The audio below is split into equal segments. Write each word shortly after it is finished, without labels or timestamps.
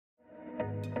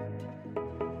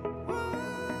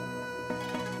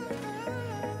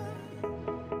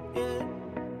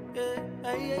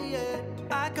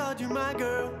I called you my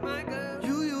girl.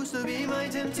 You used to be my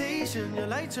temptation. Your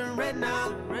light turned red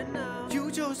now. You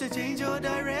chose to change your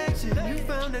direction. You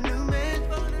found a new man.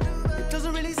 It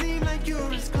doesn't really seem like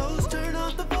you're as close. Turn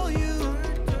off the volume.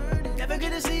 Never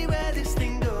gonna see where this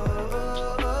thing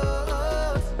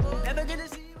goes. Never gonna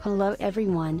see. Hello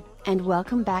everyone, and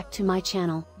welcome back to my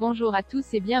channel. Bonjour à tous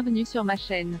et bienvenue sur ma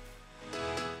chaîne.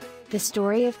 The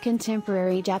story of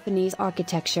contemporary Japanese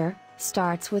architecture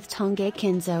starts with Tange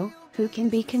Kenzo, who can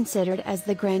be considered as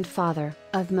the grandfather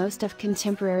of most of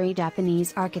contemporary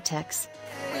Japanese architects.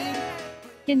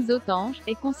 Kenzo Tange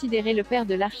est considéré le père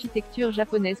de l'architecture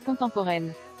japonaise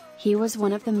contemporaine. He was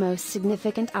one of the most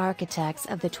significant architects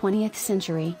of the 20th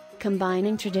century,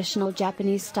 combining traditional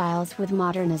Japanese styles with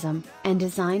modernism, and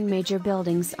designed major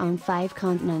buildings on 5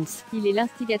 continents. Il est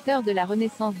l'instigateur de la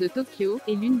Renaissance de Tokyo,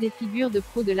 et l'une des figures de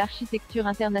proue de l'architecture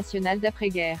internationale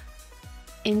d'après-guerre.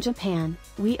 In Japan,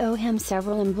 we owe him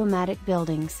several emblematic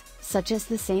buildings, such as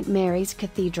the St. Mary's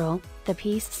Cathedral, the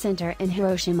Peace Center in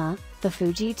Hiroshima, the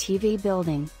Fuji TV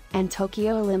Building, and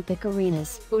Tokyo Olympic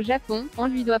Arenas. Au Japon, on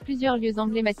lui doit plusieurs lieux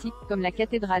emblématiques comme la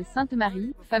cathédrale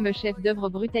Sainte-Marie, fameux chef d'œuvre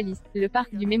brutaliste, le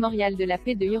parc du Mémorial de la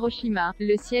Paix de Hiroshima,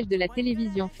 le siège de la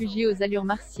télévision Fuji aux allures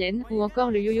martiennes, ou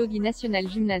encore le Yoyogi National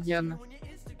Gymnasium.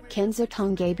 Kenzo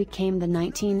Tange became the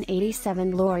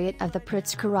 1987 laureate of the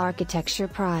Pritzker Architecture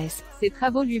Prize. Ses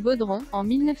travaux lui vaudront, en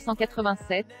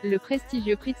 1987, le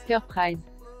prestigieux Pritzker Prize.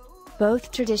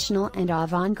 Both traditional and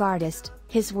avant-gardist,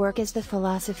 his work is the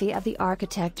philosophy of the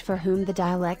architect for whom the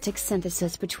dialectic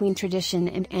synthesis between tradition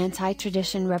and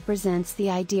anti-tradition represents the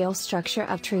ideal structure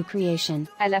of true creation.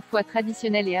 À la fois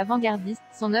traditionnel et avant-gardiste,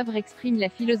 son œuvre exprime la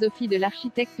philosophie de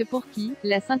l'architecte pour qui,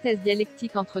 la synthèse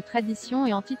dialectique entre tradition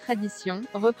et anti-tradition,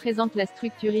 représente la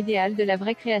structure idéale de la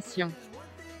vraie création.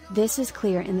 This is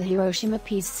clear in the Hiroshima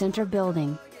Peace Center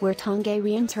building, where Tange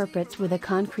reinterprets with a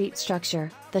concrete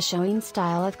structure, the Shoin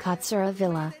style of Seijo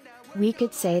Villa. We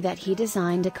could say that he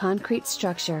designed a concrete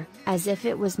structure, as if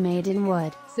it was made in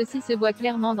wood. Ceci se voit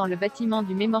clairement dans le bâtiment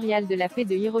du Mémorial de la Paix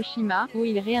de Hiroshima, où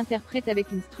il réinterprète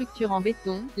avec une structure en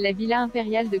béton, la villa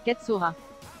impériale de Katsura.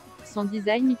 Son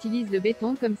design utilise le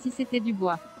béton comme si c'était du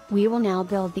bois. We will now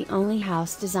build the only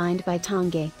house designed by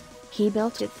Tange. He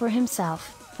built it for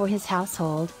himself, for his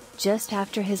household, just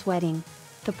after his wedding.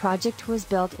 The project was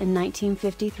built in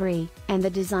 1953, and the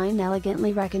design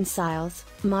elegantly reconciles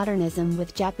modernism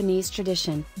with Japanese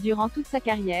tradition. Durant toute sa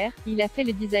carrière, il a fait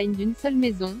le design d'une seule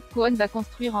maison, qu'On va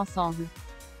construire ensemble.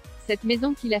 Cette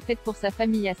maison qu'il a faite pour sa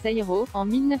famille à Seijo, en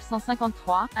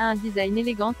 1953, a un design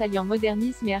élégant alliant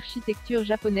modernisme et architecture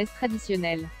japonaise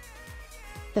traditionnelle.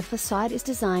 The facade is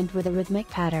designed with a rhythmic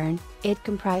pattern. It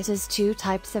comprises 2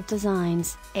 types of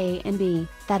designs, A and B,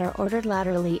 that are ordered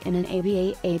laterally in an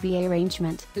ABA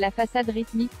arrangement. La façade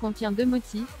rythmique contient 2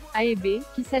 motifs, A et B,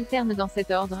 qui s'alternent dans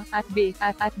cet ordre, A, B,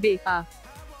 A, B, A.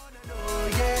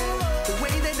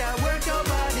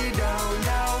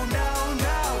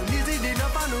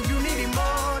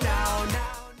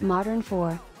 Modern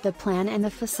 4, the plan and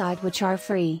the facade which are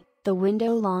free, the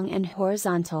window long and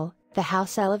horizontal, the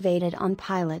house elevated on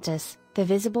pilotis, the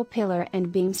visible pillar and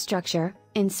beam structure,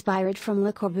 inspired from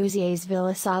Le Corbusier's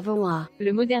Villa Savoie.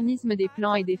 Le modernisme des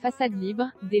plans et des façades libres,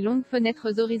 des longues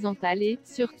fenêtres horizontales et,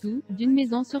 surtout, d'une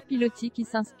maison sur pilotis qui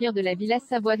s'inspire de la Villa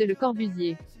Savoie de Le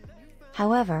Corbusier.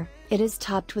 However, it is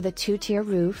topped with a 2-tier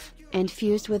roof, and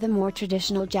fused with a more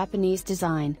traditional Japanese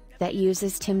design, that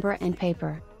uses timber and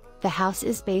paper. The house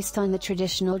is based on the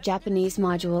traditional Japanese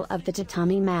module of the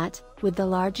tatami mat, with the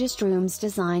largest rooms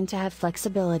designed to have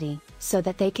flexibility, so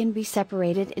that they can be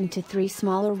separated into 3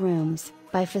 smaller rooms,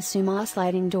 by Fusuma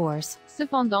sliding doors.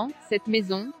 Cependant, cette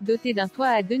maison, dotée d'un toit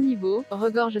à 2 niveaux,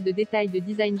 regorge de détails de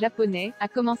design japonais, à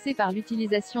commencer par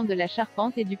l'utilisation de la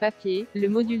charpente et du papier, le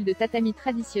module de tatami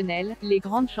traditionnel, les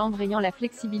grandes chambres ayant la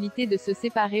flexibilité de se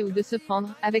séparer ou de se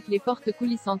fendre, avec les portes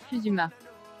coulissantes Fusuma.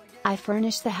 I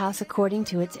furnished the house according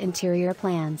to its interior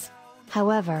plans.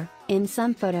 However, in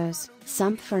some photos,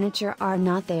 some furniture are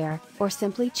not there, or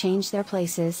simply change their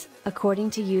places,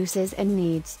 according to uses and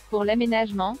needs. Pour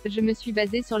l'aménagement, je me suis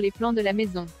basé sur les plans de la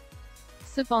maison.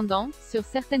 Cependant, sur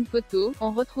certaines photos, on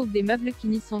retrouve des meubles qui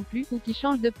n'y sont plus ou qui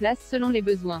changent de place selon les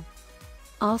besoins.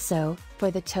 Also,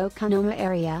 for the Tokonoma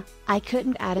area, I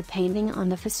couldn't add a painting on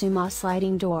the Fusuma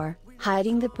sliding door,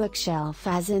 hiding the bookshelf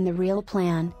as in the real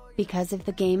plan, because of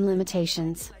the game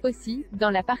limitations. Aussi, dans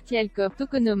la partie alcôve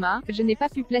Tokonoma, je n'ai pas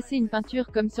pu placer une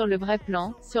peinture comme sur le vrai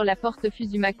plan, sur la porte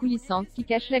Fusuma coulissante qui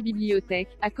cache la bibliothèque,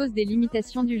 à cause des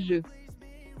limitations du jeu.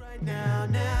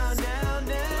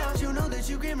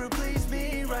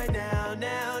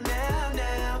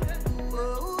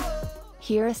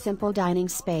 Here a simple dining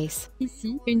space,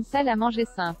 Ici, une salle à manger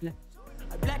simple,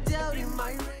 I blacked out in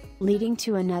my rain. leading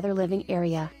to another living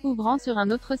area. ouvrant sur un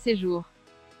autre séjour.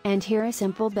 And here a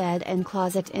simple bed and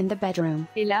closet in the bedroom.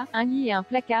 Et là, un lit et un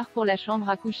placard pour la chambre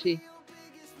à coucher.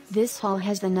 This hall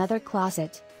has another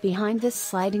closet, behind this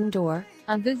sliding door.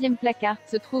 Un deuxième placard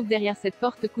se trouve derrière cette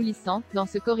porte coulissante, dans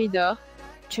ce corridor.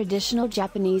 Traditional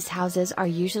Japanese houses are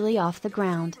usually off the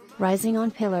ground. Rising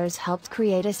on pillars helped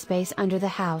create a space under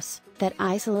the house that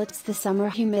isolates the summer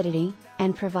humidity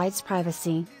and provides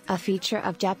privacy, a feature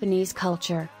of Japanese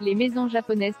culture. Les maisons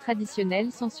japonaises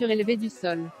traditionnelles sont surélevées du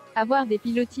sol. Avoir des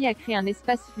pilotis a créé un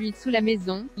espace fluide sous la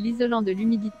maison, l'isolant de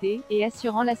l'humidité, et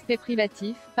assurant l'aspect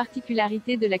privatif,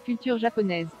 particularité de la culture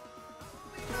japonaise.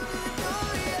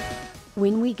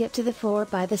 When we get to the floor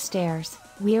by the stairs,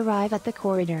 we arrive at the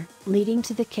corridor, leading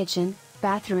to the kitchen,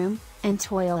 bathroom, and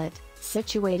toilet,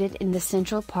 situated in the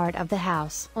central part of the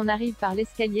house. On arrive par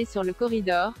l'escalier sur le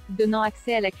corridor, donnant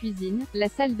accès à la cuisine, la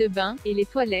salle de bain, et les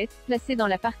toilettes, placées dans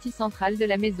la partie centrale de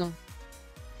la maison.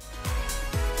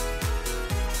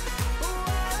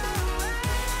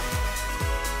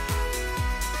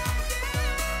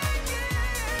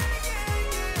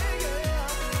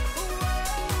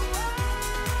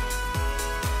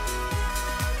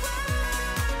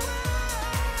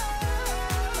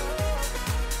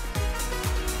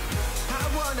 I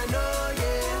wanna know,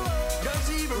 yeah. Does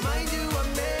he remind you of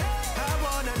me? I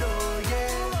wanna know,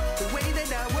 yeah. The way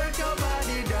that I work your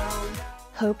body down.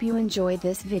 Hope you enjoyed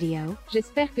this video.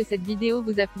 J'espère que cette vidéo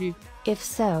vous a plu. If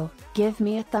so, give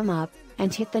me a thumb up,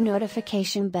 and hit the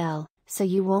notification bell, so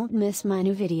you won't miss my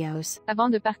new videos. Avant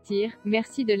de partir,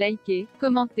 merci de liker,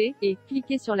 commenter, et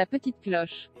cliquer sur la petite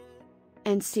cloche.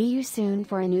 And see you soon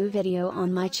for a new video on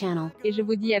my channel. Et je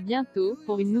vous dis à bientôt,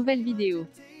 pour une nouvelle vidéo.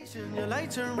 Your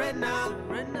lights turn red now.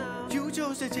 You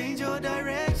chose to change your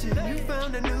direction. You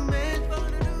found a new man.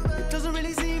 It doesn't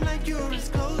really seem like you're as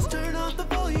close. Turn off the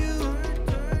volume.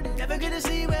 Never gonna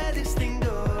see where this